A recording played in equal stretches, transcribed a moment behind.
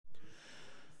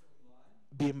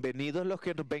Bienvenidos los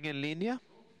que nos ven en línea.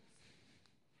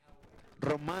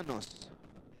 Romanos.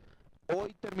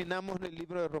 Hoy terminamos el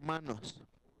libro de Romanos.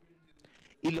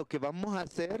 Y lo que vamos a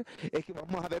hacer es que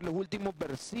vamos a ver los últimos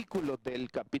versículos del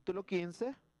capítulo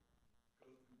 15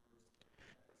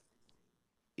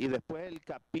 y después el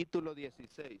capítulo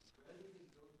 16.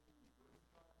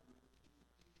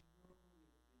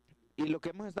 Y lo que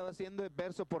hemos estado haciendo es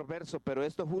verso por verso, pero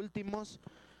estos últimos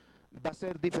va a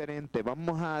ser diferente.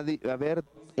 Vamos a ver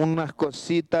unas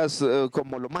cositas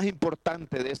como lo más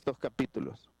importante de estos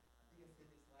capítulos.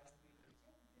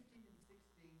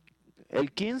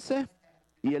 El 15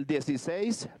 y el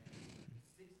 16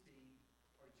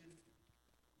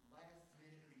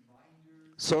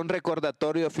 son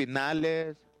recordatorios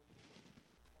finales,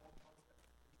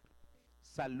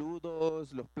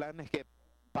 saludos, los planes que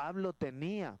Pablo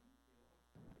tenía.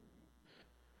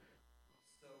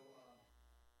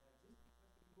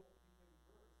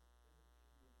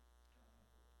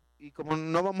 Y como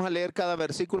no vamos a leer cada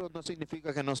versículo, no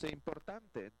significa que no sea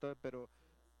importante. Entonces, pero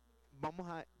vamos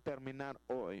a terminar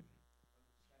hoy.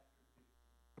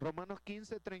 Romanos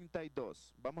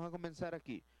 15:32. Vamos a comenzar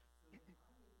aquí.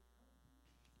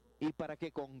 Y para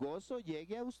que con gozo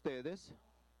llegue a ustedes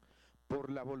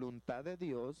por la voluntad de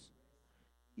Dios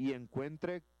y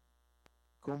encuentre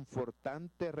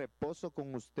confortante reposo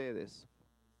con ustedes.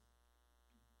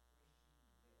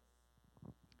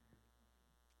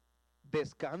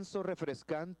 Descanso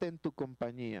refrescante en tu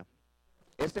compañía.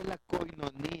 Esa es la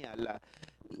coinonía,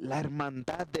 la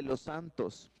hermandad de los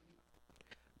santos.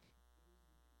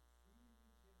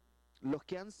 Los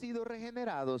que han sido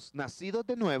regenerados, nacidos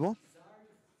de nuevo,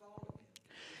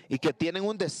 y que tienen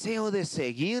un deseo de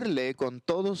seguirle con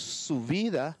toda su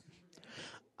vida,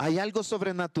 hay algo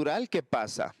sobrenatural que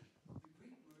pasa.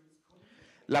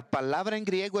 La palabra en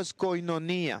griego es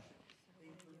koinonía,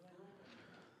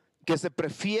 que se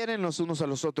prefieren los unos a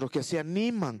los otros, que se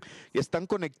animan y están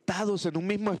conectados en un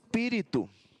mismo espíritu.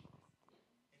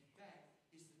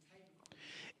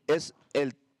 Es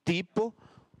el tipo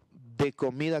de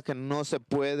comida que no se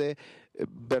puede,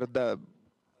 ¿verdad?,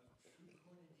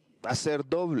 hacer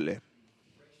doble.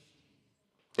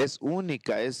 Es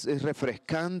única, es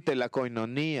refrescante la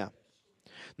koinonía.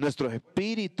 Nuestros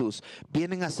espíritus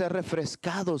vienen a ser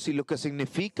refrescados y lo que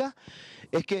significa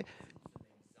es que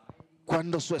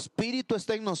cuando su espíritu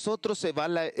está en nosotros se va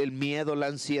el miedo, la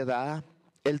ansiedad,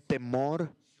 el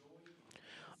temor.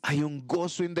 Hay un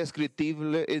gozo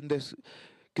indescriptible.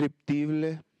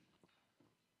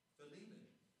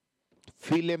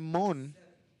 Filemón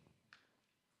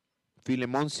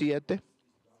 7.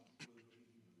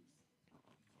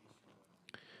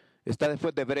 Está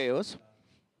después de Hebreos.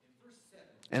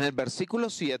 En el versículo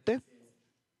 7.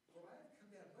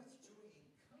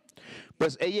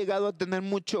 Pues he llegado a tener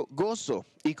mucho gozo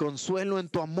y consuelo en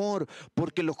tu amor,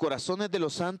 porque los corazones de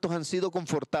los santos han sido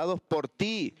confortados por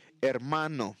ti,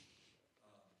 hermano.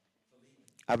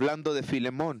 Hablando de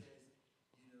Filemón.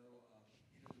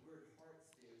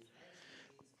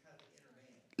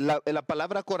 La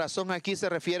palabra corazón aquí se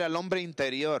refiere al hombre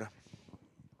interior,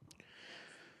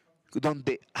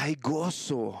 donde hay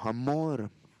gozo, amor.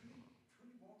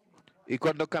 Y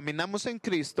cuando caminamos en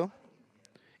Cristo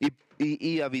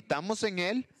y habitamos en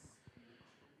Él,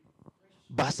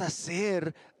 vas a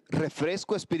ser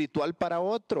refresco espiritual para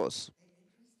otros.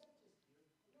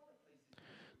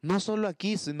 No solo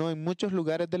aquí, sino en muchos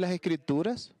lugares de las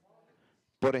Escrituras.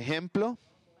 Por ejemplo,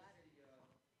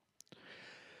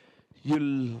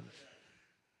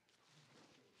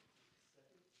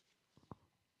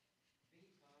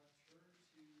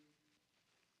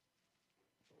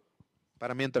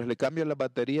 para mientras le cambio la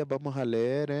batería, vamos a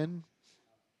leer en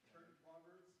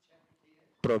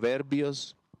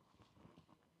Proverbios.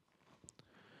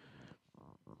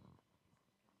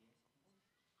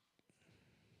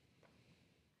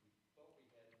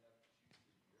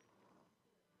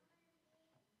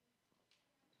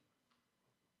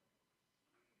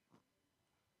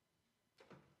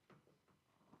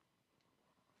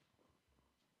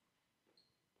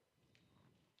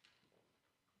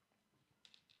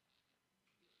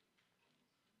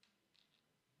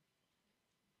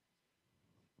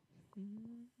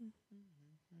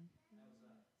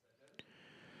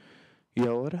 ¿Y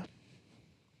ahora?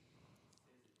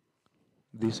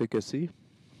 Dice que sí.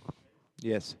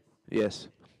 Yes.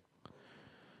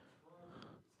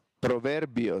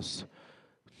 Proverbios,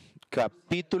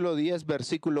 capítulo 10,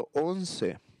 versículo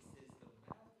 11.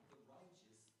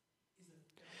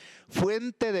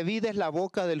 Fuente de vida es la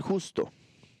boca del justo,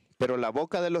 pero la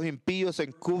boca de los impíos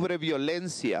encubre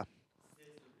violencia.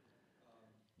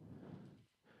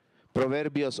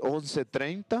 Proverbios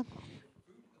 11:30.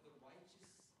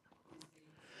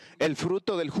 El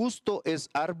fruto del justo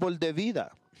es árbol de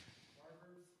vida.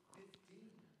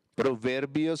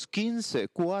 Proverbios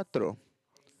 15:4.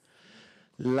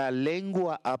 La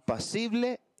lengua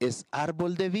apacible es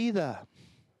árbol de vida.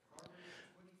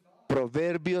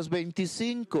 Proverbios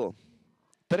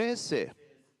 25:13.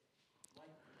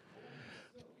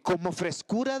 Como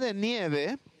frescura de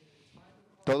nieve,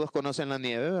 todos conocen la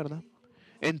nieve, ¿verdad?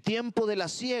 En tiempo de la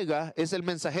siega es el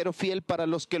mensajero fiel para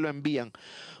los que lo envían,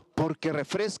 porque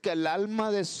refresca el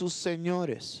alma de sus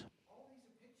señores.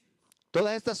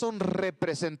 Todas estas son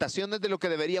representaciones de lo que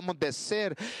deberíamos de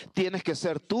ser. Tienes que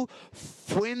ser tú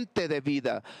fuente de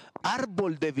vida,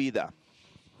 árbol de vida.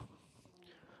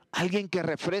 Alguien que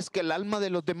refresque el alma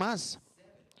de los demás.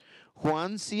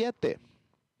 Juan 7.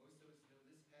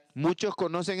 Muchos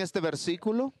conocen este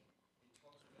versículo.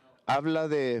 Habla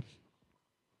de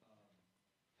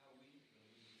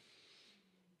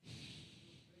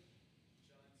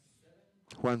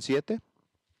Juan 7.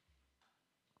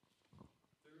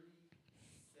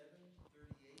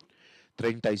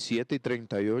 37 y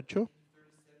 38.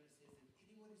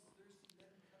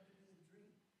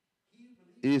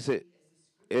 Y dice,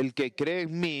 el que cree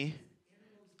en mí,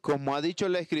 como ha dicho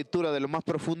la Escritura, de lo más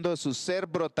profundo de su ser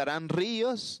brotarán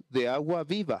ríos de agua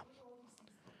viva.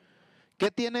 ¿Qué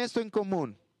tiene esto en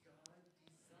común?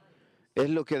 Es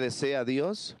lo que desea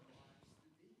Dios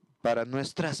para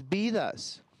nuestras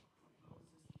vidas.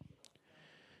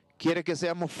 Quiere que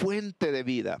seamos fuente de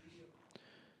vida,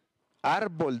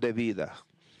 árbol de vida,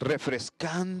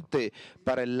 refrescante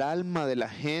para el alma de la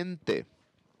gente.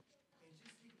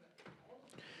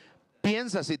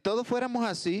 Piensa, si todos fuéramos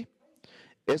así,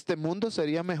 este mundo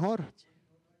sería mejor.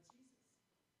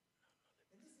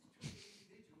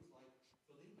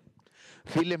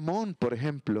 Filemón, por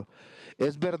ejemplo,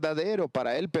 es verdadero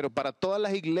para él, pero para todas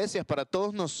las iglesias, para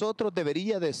todos nosotros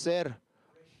debería de ser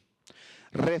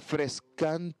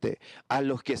refrescante a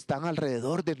los que están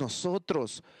alrededor de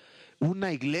nosotros.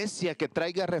 Una iglesia que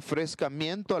traiga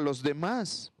refrescamiento a los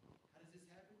demás.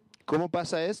 ¿Cómo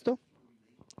pasa esto?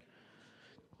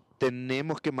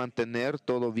 Tenemos que mantener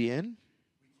todo bien.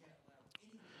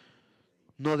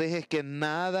 No dejes que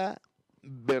nada,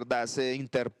 ¿verdad?, se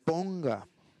interponga.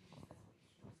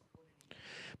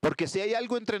 Porque si hay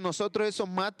algo entre nosotros, eso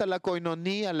mata la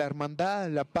coinonía, la hermandad,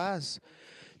 la paz.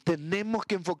 Tenemos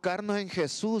que enfocarnos en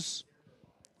Jesús.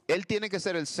 Él tiene que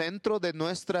ser el centro de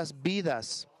nuestras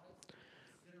vidas.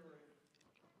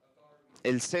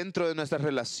 El centro de nuestras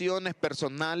relaciones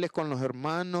personales con los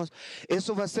hermanos.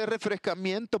 Eso va a ser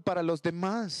refrescamiento para los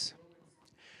demás.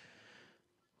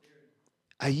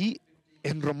 Allí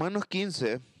en Romanos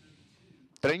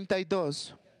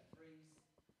 15:32,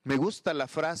 me gusta la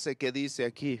frase que dice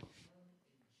aquí.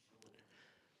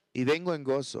 Y vengo en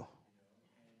gozo.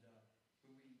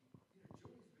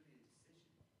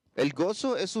 El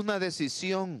gozo es una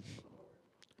decisión.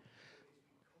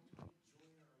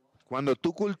 Cuando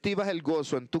tú cultivas el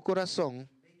gozo en tu corazón,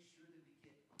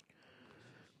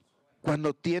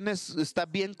 cuando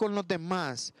estás bien con los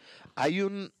demás, hay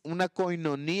una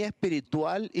coinonía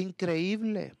espiritual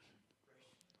increíble.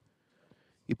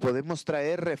 Y podemos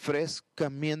traer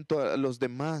refrescamiento a los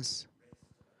demás,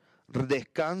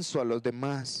 descanso a los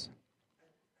demás.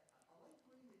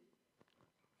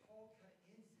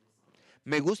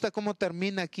 Me gusta cómo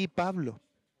termina aquí Pablo.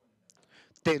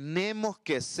 Tenemos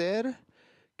que ser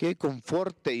que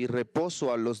conforte y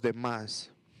reposo a los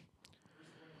demás.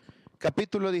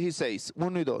 Capítulo 16,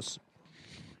 1 y 2.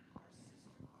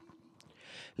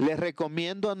 Les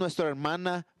recomiendo a nuestra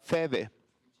hermana Febe,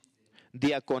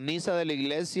 diaconisa de la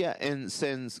iglesia en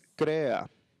Cencrea,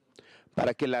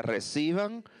 para que la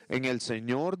reciban en el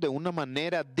Señor de una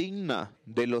manera digna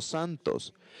de los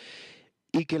santos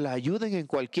y que la ayuden en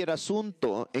cualquier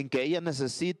asunto en que ella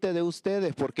necesite de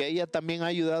ustedes, porque ella también ha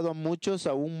ayudado a muchos,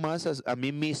 aún más a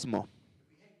mí mismo.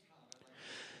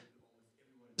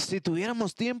 Si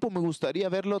tuviéramos tiempo, me gustaría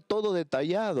verlo todo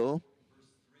detallado,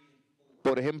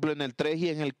 por ejemplo en el 3 y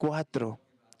en el 4.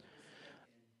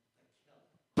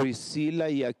 Priscila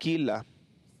y Aquila,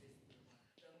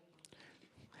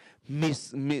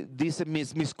 dice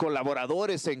mis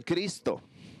colaboradores en Cristo,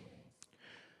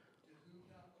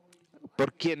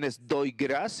 por quienes doy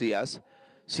gracias,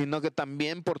 sino que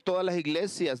también por todas las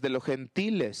iglesias de los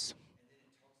gentiles.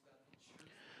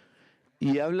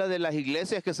 Y habla de las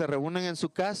iglesias que se reúnen en su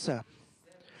casa.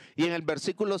 Y en el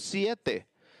versículo 7,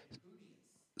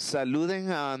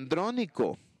 saluden a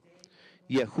Andrónico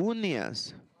y a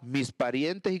Junias, mis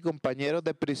parientes y compañeros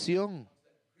de prisión.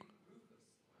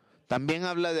 También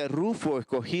habla de Rufo,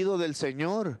 escogido del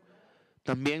Señor,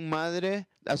 también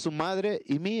a su madre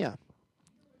y mía.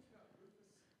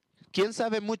 ¿Quién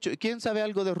sabe mucho? ¿Quién sabe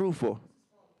algo de Rufo?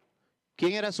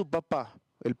 ¿Quién era su papá?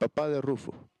 El papá de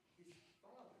Rufo.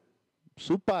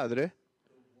 Su padre,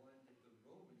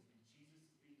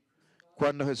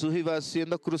 cuando Jesús iba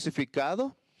siendo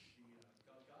crucificado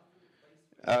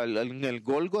en el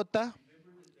Gólgota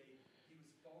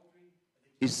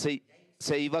y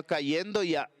se iba cayendo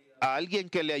y a alguien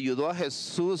que le ayudó a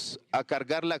Jesús a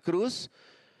cargar la cruz,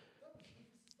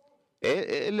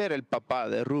 él era el papá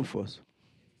de Rufos.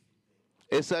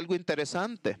 Es algo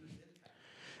interesante.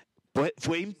 Pues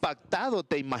fue impactado,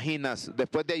 te imaginas,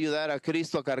 después de ayudar a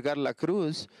Cristo a cargar la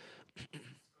cruz.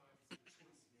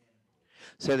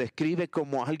 Se describe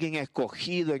como alguien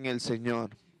escogido en el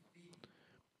Señor.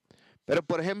 Pero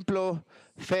por ejemplo,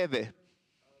 Febe,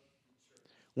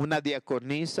 una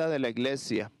diaconisa de la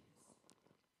iglesia.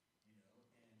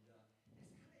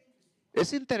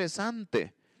 Es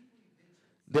interesante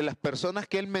de las personas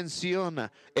que él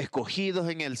menciona, escogidos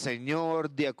en el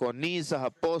Señor, diaconisas,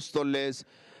 apóstoles.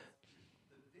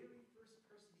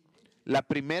 La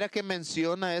primera que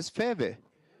menciona es Febe.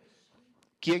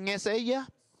 ¿Quién es ella?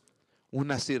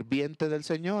 Una sirviente del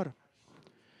Señor.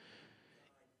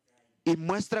 Y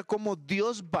muestra cómo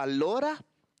Dios valora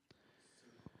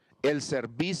el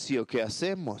servicio que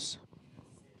hacemos.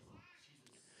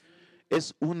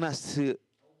 Es una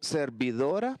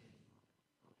servidora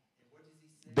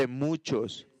de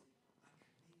muchos.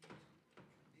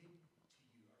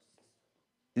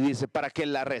 Y dice, para que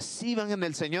la reciban en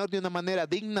el Señor de una manera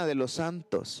digna de los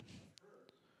santos.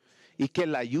 Y que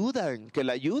la ayuden.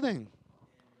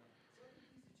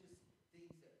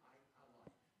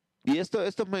 Y esto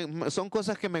son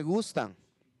cosas que me gustan.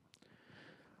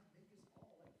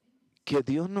 Que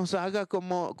Dios nos haga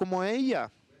como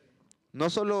ella. No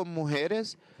solo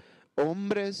mujeres,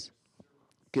 hombres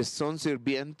que son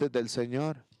sirvientes del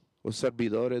Señor o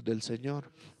servidores del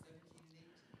Señor.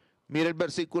 Mira el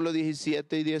versículo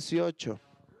 17 y 18.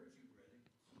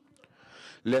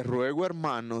 Les ruego,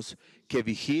 hermanos, que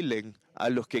vigilen a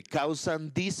los que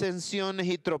causan disensiones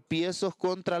y tropiezos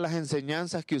contra las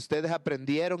enseñanzas que ustedes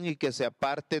aprendieron y que se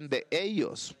aparten de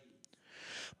ellos.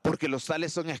 Porque los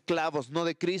tales son esclavos, no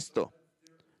de Cristo,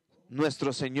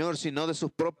 nuestro Señor, sino de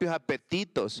sus propios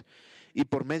apetitos. Y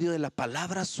por medio de las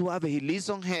palabras suaves y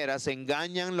lisonjeras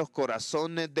engañan los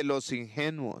corazones de los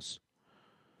ingenuos.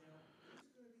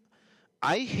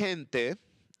 Hay gente,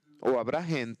 o habrá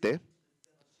gente,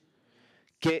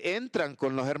 que entran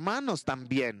con los hermanos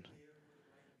también,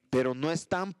 pero no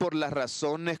están por las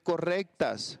razones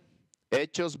correctas.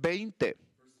 Hechos 20,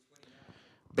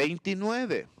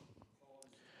 29.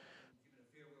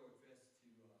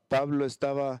 Pablo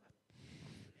estaba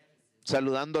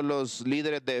saludando a los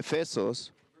líderes de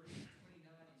Efesos.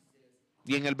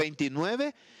 Y en el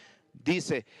 29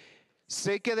 dice,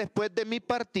 sé que después de mi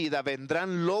partida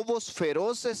vendrán lobos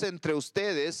feroces entre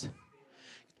ustedes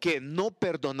que no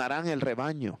perdonarán el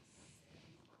rebaño.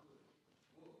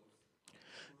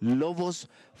 Lobos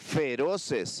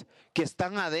feroces que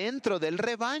están adentro del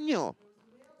rebaño.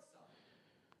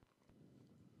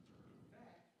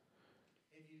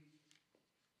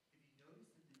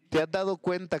 ¿Te has dado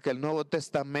cuenta que el Nuevo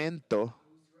Testamento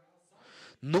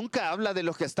nunca habla de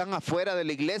los que están afuera de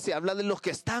la iglesia, habla de los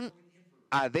que están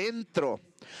adentro?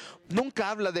 Nunca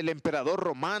habla del emperador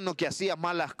romano que hacía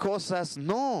malas cosas,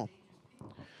 no.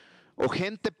 O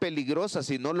gente peligrosa,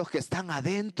 sino los que están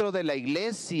adentro de la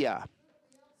iglesia,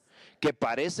 que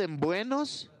parecen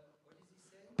buenos,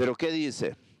 pero ¿qué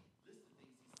dice?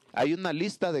 Hay una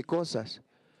lista de cosas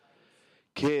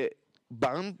que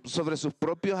van sobre sus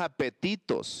propios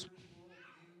apetitos.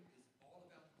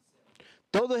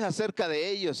 Todo es acerca de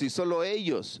ellos y solo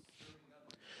ellos.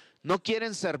 No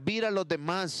quieren servir a los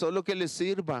demás, solo que les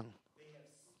sirvan.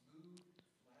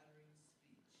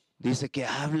 Dice que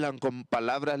hablan con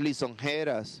palabras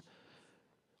lisonjeras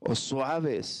o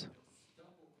suaves.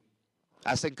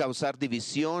 Hacen causar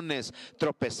divisiones,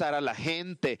 tropezar a la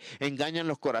gente, engañan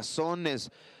los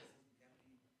corazones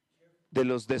de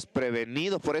los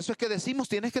desprevenidos. Por eso es que decimos,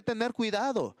 tienes que tener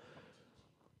cuidado.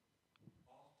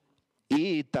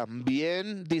 Y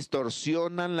también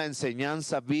distorsionan la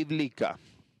enseñanza bíblica.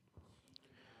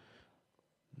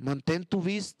 Mantén tu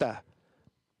vista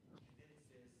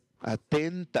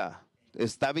atenta,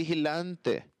 está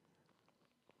vigilante.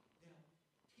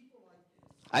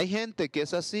 Hay gente que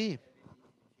es así.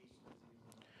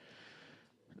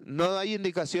 No hay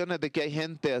indicaciones de que hay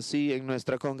gente así en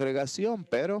nuestra congregación,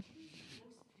 pero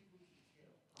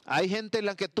hay gente en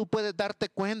la que tú puedes darte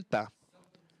cuenta.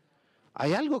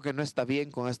 Hay algo que no está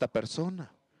bien con esta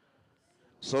persona.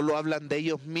 Solo hablan de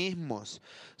ellos mismos.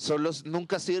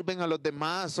 Nunca sirven a los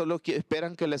demás, solo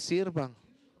esperan que les sirvan.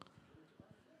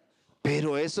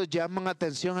 Pero eso llama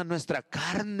atención a nuestra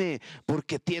carne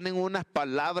porque tienen unas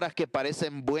palabras que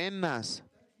parecen buenas.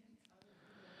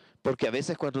 Porque a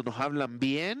veces cuando nos hablan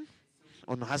bien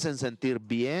o nos hacen sentir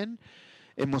bien,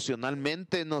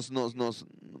 emocionalmente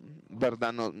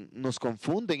 ¿verdad? Nos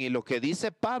confunden. Y lo que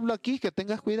dice Pablo aquí, que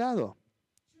tengas cuidado.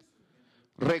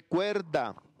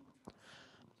 Recuerda,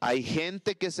 hay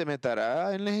gente que se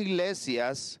meterá en las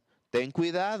iglesias. Ten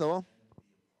cuidado.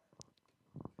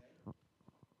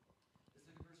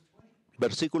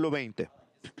 Versículo 20.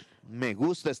 Me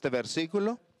gusta este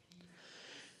versículo.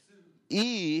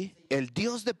 Y el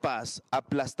Dios de paz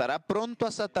aplastará pronto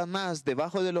a Satanás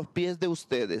debajo de los pies de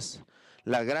ustedes.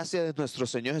 La gracia de nuestro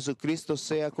Señor Jesucristo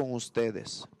sea con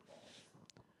ustedes.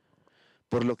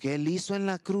 Por lo que Él hizo en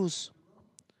la cruz,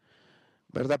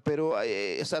 ¿verdad? Pero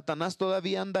Satanás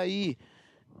todavía anda ahí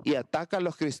y ataca a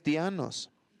los cristianos.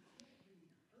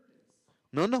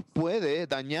 No nos puede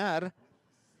dañar,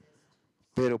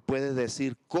 pero puede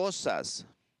decir cosas.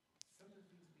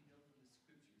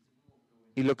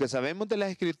 Y lo que sabemos de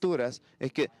las Escrituras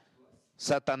es que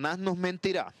Satanás nos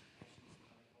mentirá.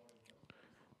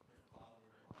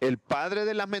 El padre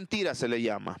de las mentiras se le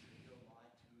llama.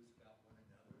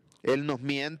 Él nos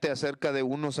miente acerca de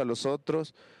unos a los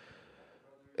otros.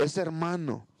 Ese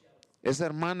hermano, esa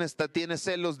hermana tiene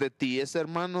celos de ti. Ese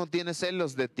hermano tiene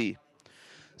celos de ti.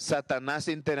 Satanás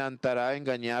intentará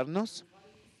engañarnos.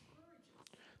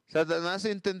 Satanás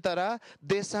intentará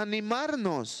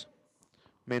desanimarnos,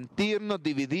 mentirnos,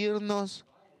 dividirnos.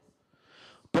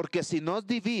 Porque si nos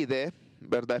divide,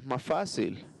 ¿verdad? Es más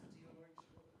fácil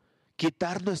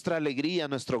quitar nuestra alegría,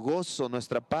 nuestro gozo,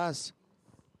 nuestra paz.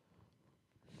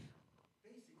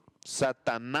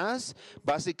 Satanás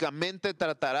básicamente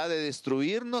tratará de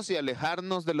destruirnos y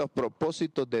alejarnos de los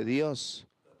propósitos de Dios.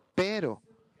 Pero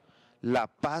la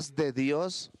paz de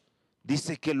Dios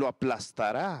dice que lo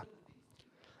aplastará.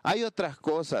 Hay otras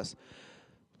cosas.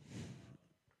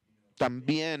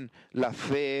 También la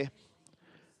fe.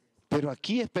 Pero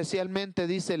aquí especialmente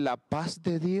dice la paz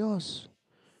de Dios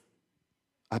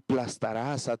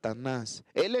aplastará a Satanás.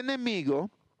 El enemigo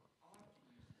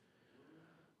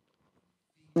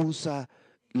usa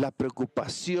la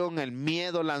preocupación, el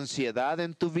miedo, la ansiedad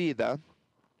en tu vida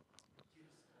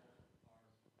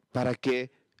para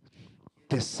que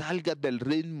te salgas del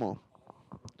ritmo,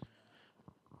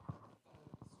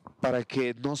 para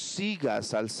que no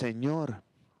sigas al Señor.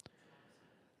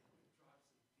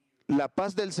 La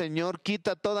paz del Señor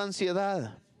quita toda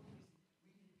ansiedad.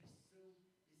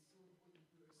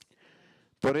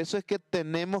 Por eso es que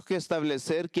tenemos que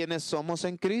establecer quiénes somos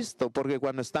en Cristo, porque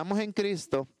cuando estamos en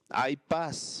Cristo hay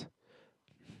paz.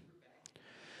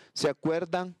 ¿Se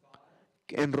acuerdan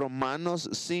en Romanos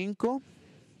 5,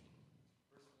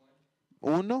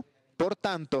 1? Por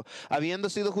tanto, habiendo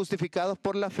sido justificados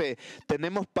por la fe,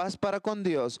 tenemos paz para con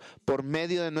Dios por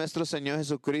medio de nuestro Señor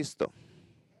Jesucristo.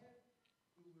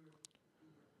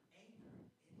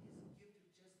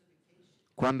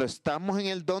 Cuando estamos en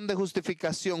el don de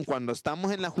justificación, cuando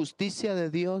estamos en la justicia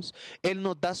de Dios, Él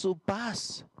nos da su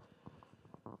paz.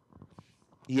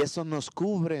 Y eso nos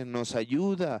cubre, nos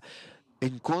ayuda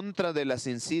en contra de las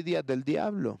insidias del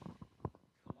diablo.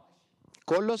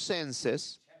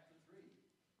 Colosenses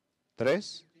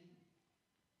 3,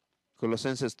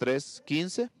 Colosenses 3,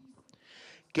 15.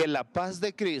 Que la paz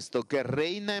de Cristo que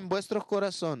reina en vuestros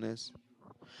corazones,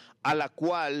 a la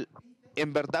cual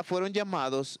en verdad fueron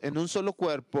llamados en un solo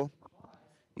cuerpo,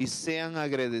 y sean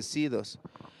agradecidos.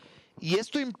 Y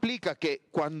esto implica que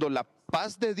cuando la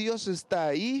paz de Dios está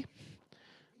ahí,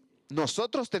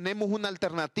 nosotros tenemos una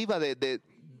alternativa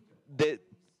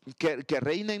que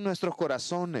reina en nuestros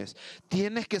corazones.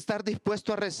 Tienes que estar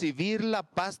dispuesto a recibir la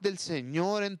paz del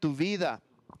Señor en tu vida.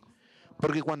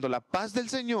 Porque cuando la paz del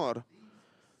Señor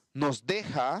nos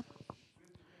deja,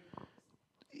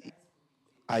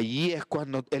 allí es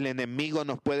cuando el enemigo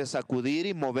nos puede sacudir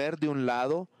y mover de un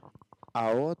lado a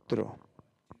otro.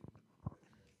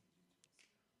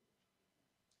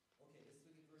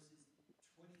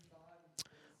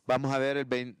 Vamos a ver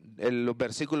los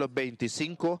versículos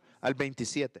 25 al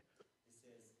 27.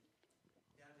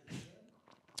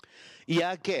 Y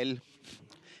a aquel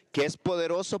que es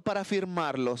poderoso para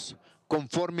afirmarlos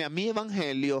conforme a mi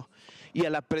evangelio y a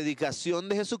la predicación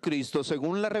de Jesucristo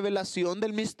según la revelación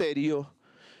del misterio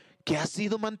que ha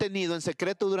sido mantenido en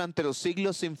secreto durante los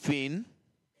siglos sin fin,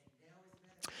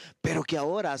 pero que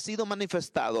ahora ha sido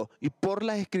manifestado y por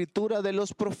la escritura de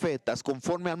los profetas,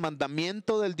 conforme al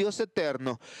mandamiento del Dios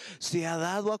eterno, se ha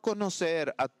dado a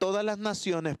conocer a todas las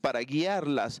naciones para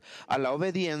guiarlas a la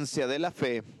obediencia de la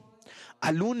fe,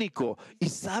 al único y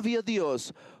sabio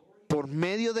Dios, Por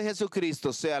medio de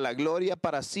Jesucristo sea la gloria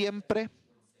para siempre.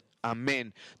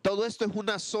 Amén. Todo esto es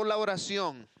una sola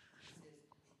oración.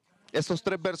 Estos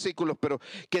 3 versículos, pero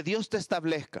que Dios te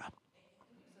establezca.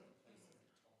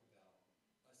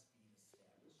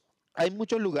 Hay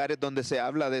muchos lugares donde se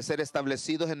habla de ser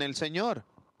establecidos en el Señor.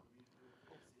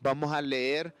 Vamos a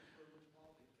leer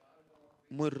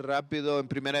muy rápido en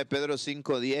 1 de Pedro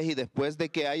 5:10, y después de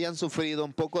que hayan sufrido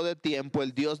un poco de tiempo,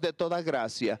 el Dios de toda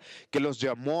gracia, que los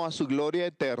llamó a su gloria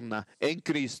eterna en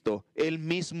Cristo, Él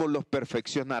mismo los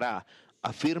perfeccionará,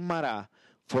 afirmará,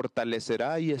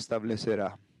 fortalecerá y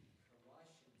establecerá.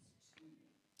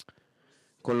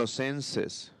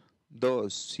 Colosenses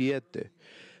 2:7,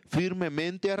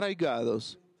 firmemente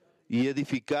arraigados y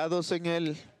edificados en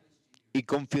Él y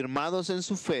confirmados en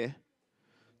su fe,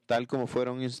 tal como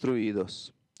fueron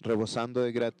instruidos, rebosando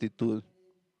de gratitud.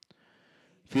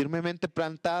 Firmemente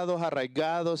plantados,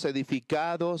 arraigados,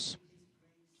 edificados,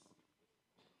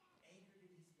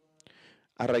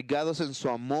 arraigados en su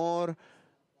amor,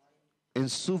 en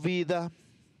su vida.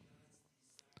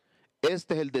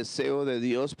 Este es el deseo de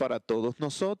Dios para todos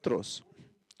nosotros.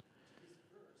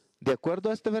 De acuerdo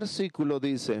a este versículo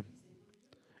dice,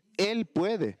 Él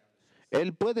puede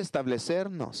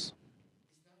establecernos.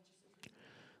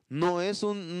 No es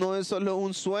solo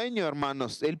un sueño,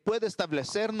 hermanos. Él puede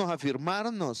establecernos,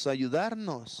 afirmarnos,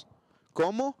 ayudarnos.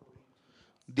 ¿Cómo?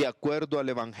 De acuerdo al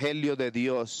Evangelio de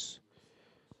Dios.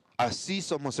 Así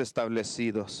somos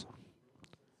establecidos.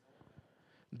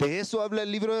 De eso habla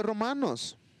el libro de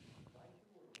Romanos.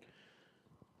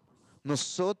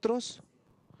 Nosotros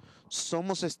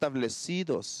somos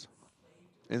establecidos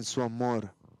en su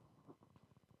amor.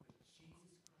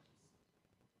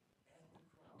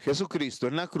 Jesucristo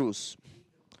en la cruz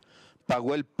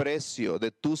pagó el precio de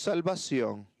tu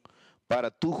salvación para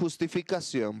tu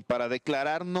justificación, para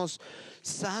declararnos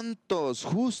santos,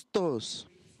 justos.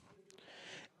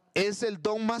 Es el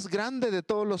don más grande de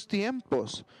todos los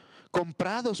tiempos,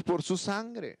 comprados por su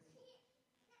sangre.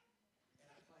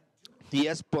 Y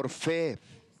es por fe.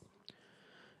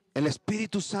 El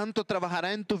Espíritu Santo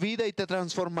trabajará en tu vida y te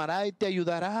transformará y te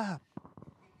ayudará.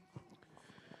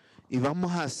 Y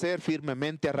vamos a ser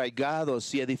firmemente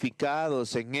arraigados y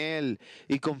edificados en Él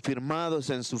y confirmados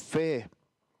en su fe.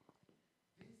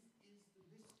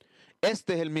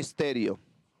 Este es el misterio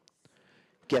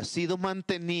que ha sido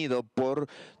mantenido por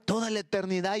toda la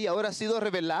eternidad y ahora ha sido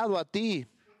revelado a ti.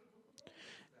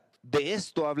 De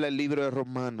esto habla el libro de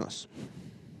Romanos.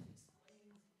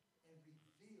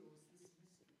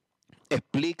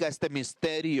 Explica este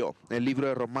misterio el libro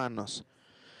de Romanos.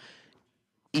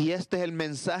 Y este es el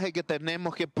mensaje que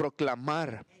tenemos que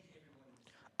proclamar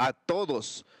a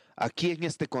todos aquí en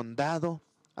este condado,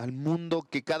 al mundo,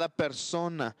 que cada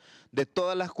persona de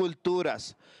todas las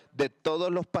culturas, de todos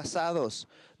los pasados,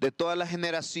 de todas las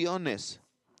generaciones,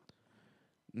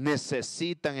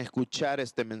 necesitan escuchar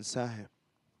este mensaje.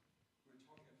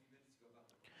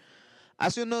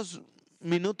 Hace unos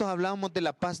minutos hablábamos de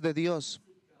la paz de Dios.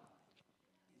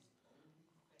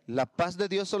 La paz de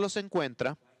Dios solo se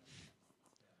encuentra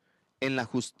en la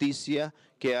justicia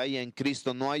que hay en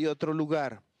Cristo. No hay otro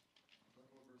lugar.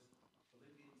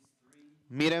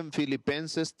 Miren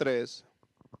Filipenses 3,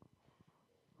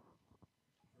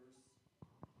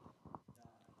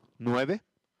 9.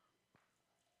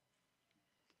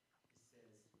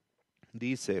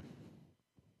 Dice,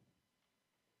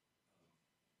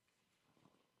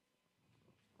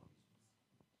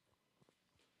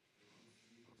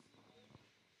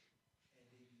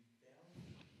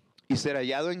 y ser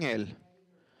hallado en Él,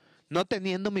 no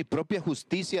teniendo mi propia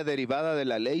justicia derivada de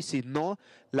la ley, sino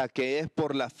la que es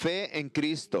por la fe en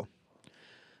Cristo.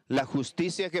 La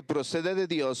justicia que procede de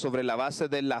Dios sobre la base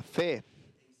de la fe.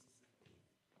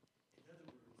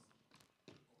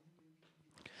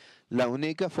 La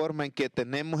única forma en que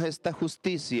tenemos esta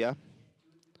justicia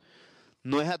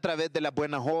no es a través de las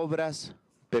buenas obras,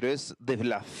 pero es de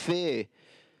la fe.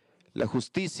 La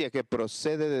justicia que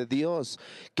procede de Dios,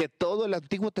 que todo el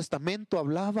Antiguo Testamento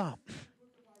hablaba.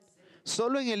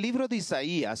 Solo en el libro de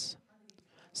Isaías,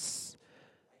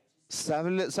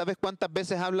 ¿sabes cuántas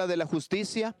veces habla de la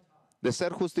justicia? De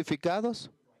ser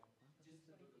justificados.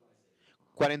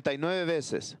 49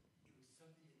 veces.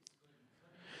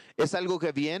 Es algo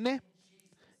que viene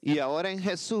y ahora en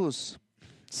Jesús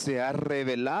se ha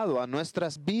revelado a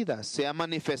nuestras vidas, se ha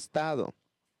manifestado.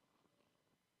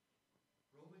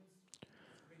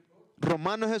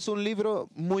 Romanos es un libro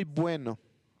muy bueno.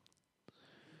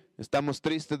 Estamos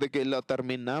tristes de que lo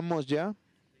terminamos ya.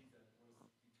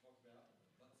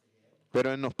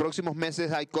 Pero en los próximos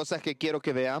meses hay cosas que quiero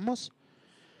que veamos.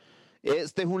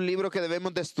 Este es un libro que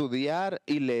debemos de estudiar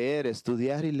y leer,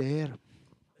 estudiar y leer.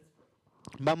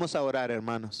 Vamos a orar,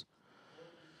 hermanos.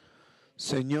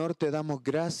 Señor, te damos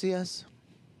gracias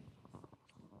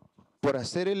por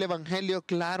hacer el Evangelio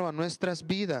claro a nuestras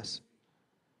vidas.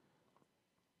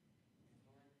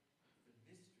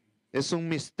 Es un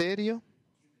misterio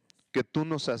que tú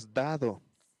nos has dado.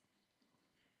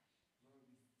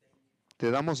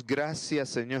 Te damos gracias,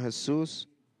 Señor Jesús.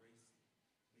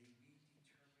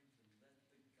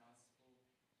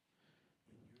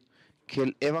 Que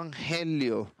el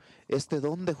Evangelio, este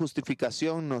don de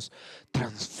justificación, nos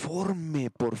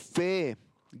transforme por fe.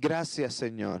 Gracias,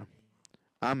 Señor.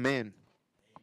 Amén.